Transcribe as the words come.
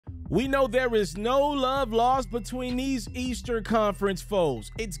We know there is no love lost between these Eastern Conference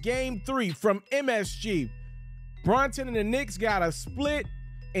foes. It's Game 3 from MSG. Brunson and the Knicks got a split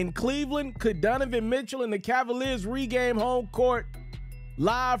in Cleveland. Could Donovan Mitchell and the Cavaliers regain home court?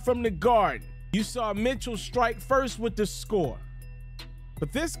 Live from the Garden. You saw Mitchell strike first with the score.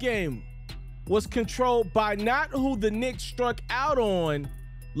 But this game was controlled by not who the Knicks struck out on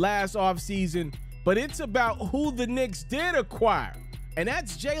last offseason, but it's about who the Knicks did acquire. And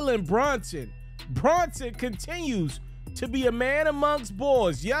that's Jalen Brunson. Brunson continues to be a man amongst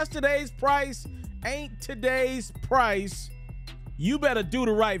boys. Yesterday's price ain't today's price. You better do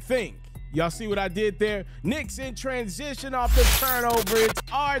the right thing. Y'all see what I did there? Knicks in transition off the turnover. It's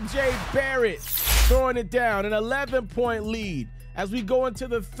R.J. Barrett throwing it down, an 11-point lead. As we go into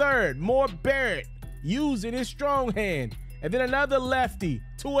the third, more Barrett using his strong hand. And then another lefty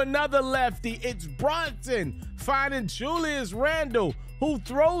to another lefty. It's Brunson finding Julius Randle, who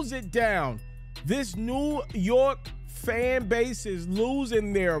throws it down. This New York fan base is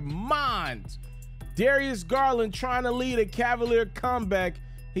losing their minds. Darius Garland trying to lead a Cavalier comeback.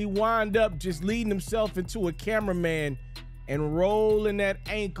 He wound up just leading himself into a cameraman and rolling that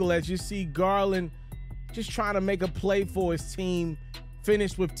ankle as you see Garland just trying to make a play for his team.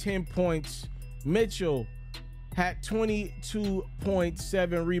 Finished with 10 points. Mitchell had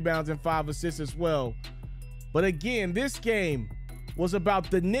 22.7 rebounds and 5 assists as well. But again, this game was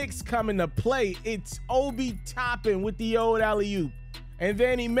about the Knicks coming to play. It's Obi Toppin with the old alley-oop. And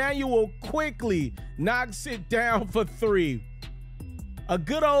then Emmanuel quickly knocks it down for 3. A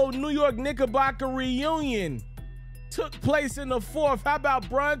good old New York Knickerbocker reunion took place in the fourth. How about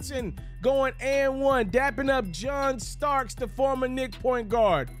Brunson going and one, dapping up John Starks, the former Knick point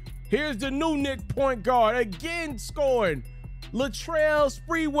guard. Here's the new Knick point guard, again scoring. Latrell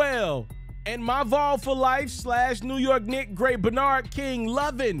Sprewell and my Vol for Life / New York Knick great Bernard King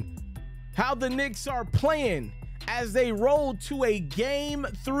loving how the Knicks are playing as they roll to a Game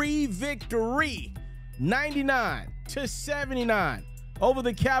 3 victory, 99-79 over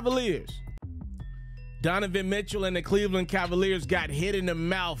the Cavaliers. Donovan Mitchell and the Cleveland Cavaliers got hit in the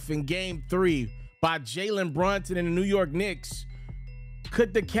mouth in Game 3 by Jalen Brunson and the New York Knicks.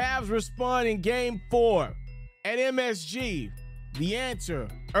 Could the Cavs respond in Game 4 at MSG? The answer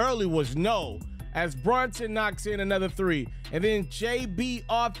early was no, as Brunson knocks in another 3. And then JB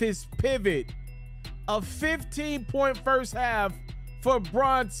off his pivot. A 15-point first half for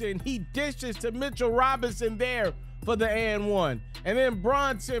Brunson. He dishes to Mitchell Robinson there for the and one. And then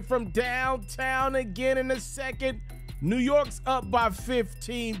Brunson from downtown again in the second. New York's up by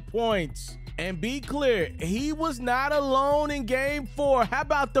 15 points. And be clear, he was not alone in Game 4. How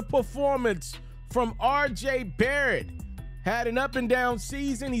about the performance from R.J. Barrett? Had an up and down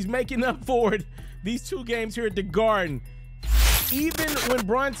season. He's making up for it these 2 games here at the Garden. Even when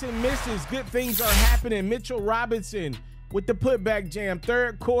Brunson misses, good things are happening. Mitchell Robinson with the putback jam.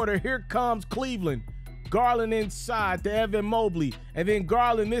 Third quarter, here comes Cleveland. Garland inside to Evan Mobley. And then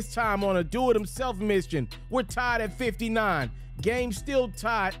Garland this time on a do-it-himself mission. We're tied at 59. Game still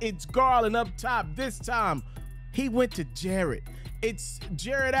tied. It's Garland up top. This time, he went to Jarrett. It's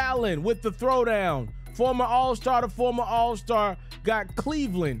Jarrett Allen with the throwdown. Former All-Star to former All-Star got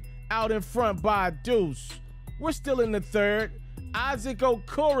Cleveland out in front by a deuce. We're still in the third. Isaac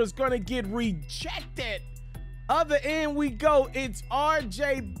Okoro's going to get rejected. Other end we go. It's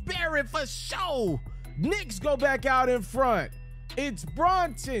R.J. Barrett for show. Knicks go back out in front. It's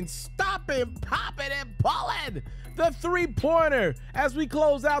Brunson stopping, popping, and pulling the three-pointer as we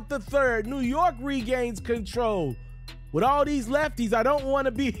close out the third. New York regains control. With all these lefties, I don't want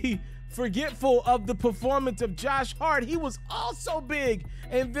to be forgetful of the performance of Josh Hart. He was also big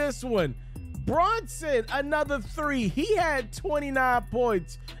in this one. Brunson, another 3. He had 29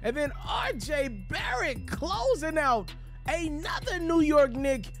 points. And then R.J. Barrett closing out another New York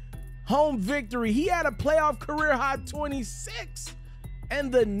Knicks home victory. He had a playoff career high 26.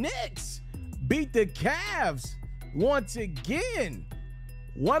 And the Knicks beat the Cavs once again.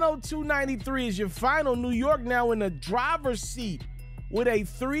 102-93 is your final. New York now in the driver's seat with a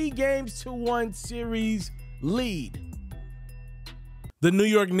 3-1 series lead. The New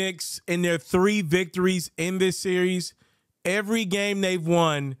York Knicks, in their 3 victories in this series, every game they've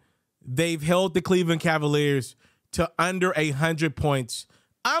won, they've held the Cleveland Cavaliers to under 100 points.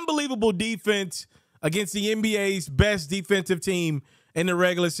 Unbelievable defense against the NBA's best defensive team in the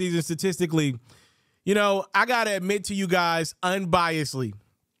regular season statistically. You know, I got to admit to you guys unbiasedly,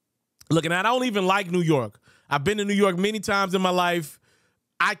 look, and I don't even like New York. I've been to New York many times in my life.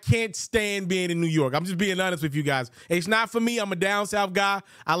 I can't stand being in New York. I'm just being honest with you guys. It's not for me. I'm a down south guy.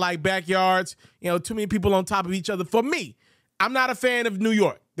 I like backyards. You know, too many people on top of each other. For me, I'm not a fan of New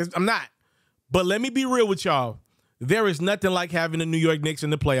York. I'm not. But let me be real with y'all. There is nothing like having the New York Knicks in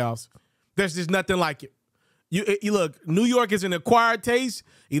the playoffs. There's just nothing like it. You look, New York is an acquired taste.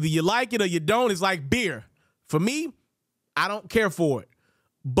 Either you like it or you don't. It's like beer. For me, I don't care for it.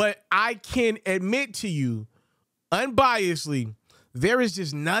 But I can admit to you, unbiasedly, there is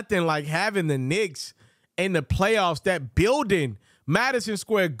just nothing like having the Knicks in the playoffs. That building, Madison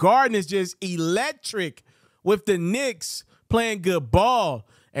Square Garden, is just electric with the Knicks playing good ball.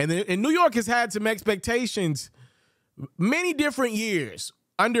 And New York has had some expectations many different years,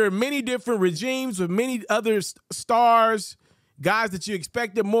 under many different regimes, with many other stars, guys that you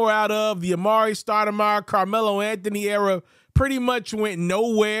expected more out of. The Amari Stoudemire, Carmelo Anthony era pretty much went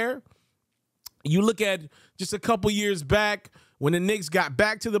nowhere. You look at just a couple years back when the Knicks got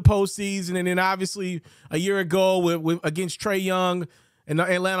back to the postseason, and then obviously a year ago with against Trae Young and the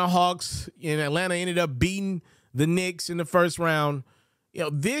Atlanta Hawks, and Atlanta ended up beating the Knicks in the first round.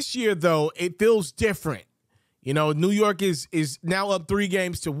 This year, though, it feels different. New York is now up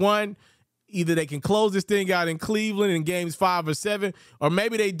 3-1. Either they can close this thing out in Cleveland in games 5 or 7, or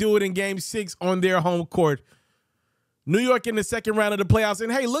maybe they do it in game 6 on their home court. New York in the second round of the playoffs.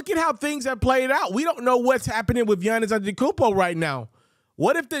 And, hey, look at how things have played out. We don't know what's happening with Giannis Antetokounmpo right now.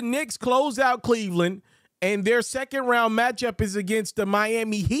 What if the Knicks close out Cleveland and their second-round matchup is against the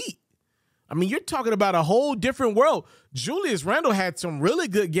Miami Heat? I mean, you're talking about a whole different world. Julius Randle had some really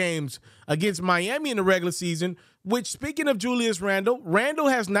good games against Miami in the regular season, which, speaking of Julius Randle, Randle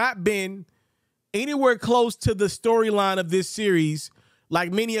has not been anywhere close to the storyline of this series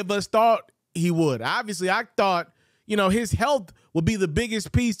like many of us thought he would. Obviously, I thought, his health would be the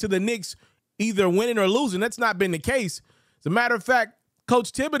biggest piece to the Knicks either winning or losing. That's not been the case. As a matter of fact,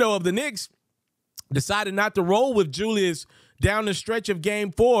 Coach Thibodeau of the Knicks decided not to roll with Julius down the stretch of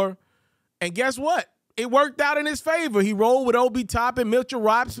game 4. And guess what? It worked out in his favor. He rolled with Obi Toppin, Mitchell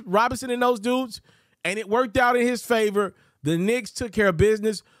Robinson, and those dudes, and it worked out in his favor. The Knicks took care of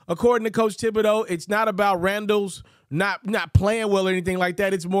business. According to Coach Thibodeau, it's not about Randall's not playing well or anything like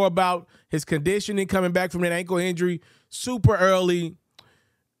that. It's more about his conditioning, coming back from an ankle injury super early.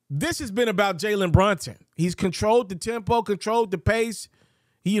 This has been about Jalen Brunson. He's controlled the tempo, controlled the pace.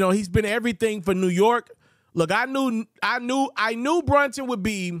 He's been everything for New York. Look, I knew Brunson would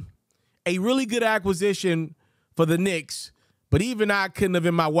be a really good acquisition for the Knicks, but even I couldn't have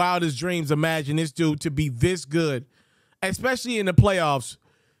in my wildest dreams imagined this dude to be this good, especially in the playoffs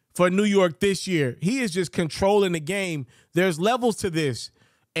for New York this year. He is just controlling the game. There's levels to this.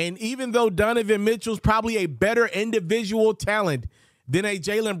 And even though Donovan Mitchell's probably a better individual talent than a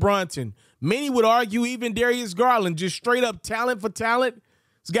Jalen Brunson, many would argue even Darius Garland, just straight up talent for talent,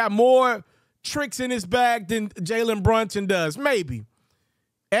 has got more tricks in his bag than Jalen Brunson does. Maybe.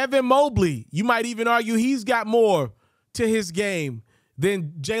 Evan Mobley, you might even argue he's got more to his game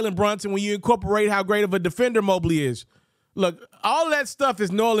than Jalen Brunson when you incorporate how great of a defender Mobley is. Look, all of that stuff is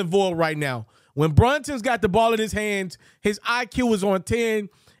null and void right now. When Brunson's got the ball in his hands, his IQ is on 10,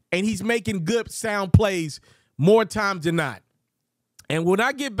 and he's making good, sound plays more times than not. And when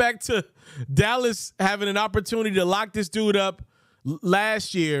I get back to Dallas having an opportunity to lock this dude up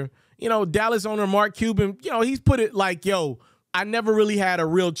last year, Dallas owner Mark Cuban, he's put it like, I never really had a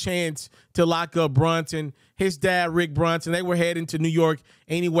real chance to lock up Brunson. His dad, Rick Brunson, they were heading to New York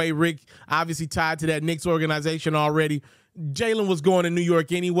anyway. Rick obviously tied to that Knicks organization already. Jalen was going to New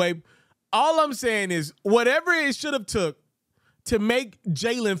York anyway. All I'm saying is whatever it should have took to make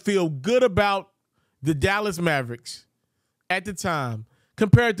Jalen feel good about the Dallas Mavericks at the time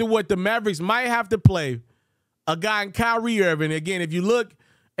compared to what the Mavericks might have to play a guy in Kyrie Irving. Again, if you look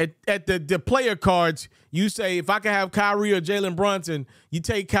at the player cards, you say, if I can have Kyrie or Jalen Brunson, you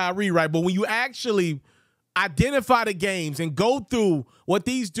take Kyrie, right? But when you actually identify the games and go through what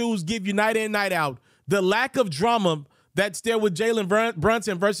these dudes give you night in, night out, the lack of drama that's there with Jalen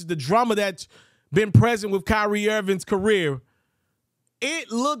Brunson versus the drama that's been present with Kyrie Irving's career, it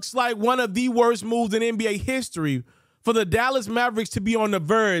looks like one of the worst moves in NBA history for the Dallas Mavericks to be on the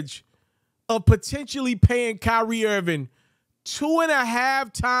verge of potentially paying Kyrie Irving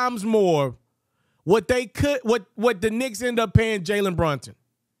 2.5 times more what the Knicks end up paying Jalen Brunson.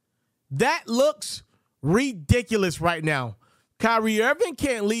 That looks ridiculous right now. Kyrie Irving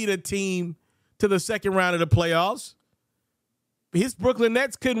can't lead a team to the second round of the playoffs. His Brooklyn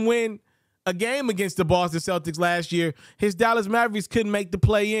Nets couldn't win a game against the Boston Celtics last year. His Dallas Mavericks couldn't make the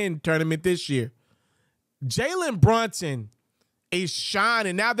play-in tournament this year. Jalen Brunson is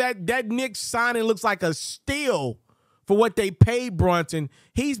shining. Now that Knicks signing looks like a steal for what they paid Brunson.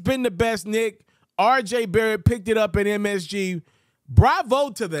 He's been the best Knick. R.J. Barrett picked it up at MSG. Bravo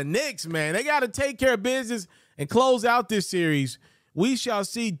to the Knicks, man. They got to take care of business. and close out this series, we shall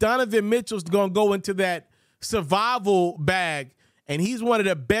see. Donovan Mitchell's going to go into that survival bag, and he's one of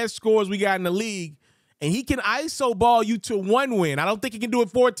the best scorers we got in the league, and he can ISO ball you to 1 win. I don't think he can do it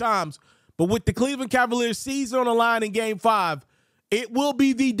 4 times, but with the Cleveland Cavaliers season on the line in Game 5, it will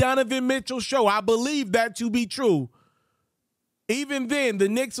be the Donovan Mitchell show. I believe that to be true. Even then, the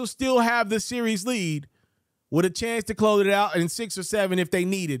Knicks will still have the series lead with a chance to close it out in 6 or 7 if they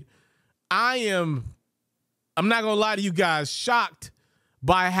needed. I'm not going to lie to you guys, shocked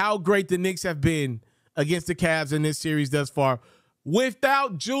by how great the Knicks have been against the Cavs in this series thus far,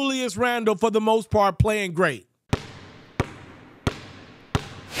 without Julius Randle for the most part playing great.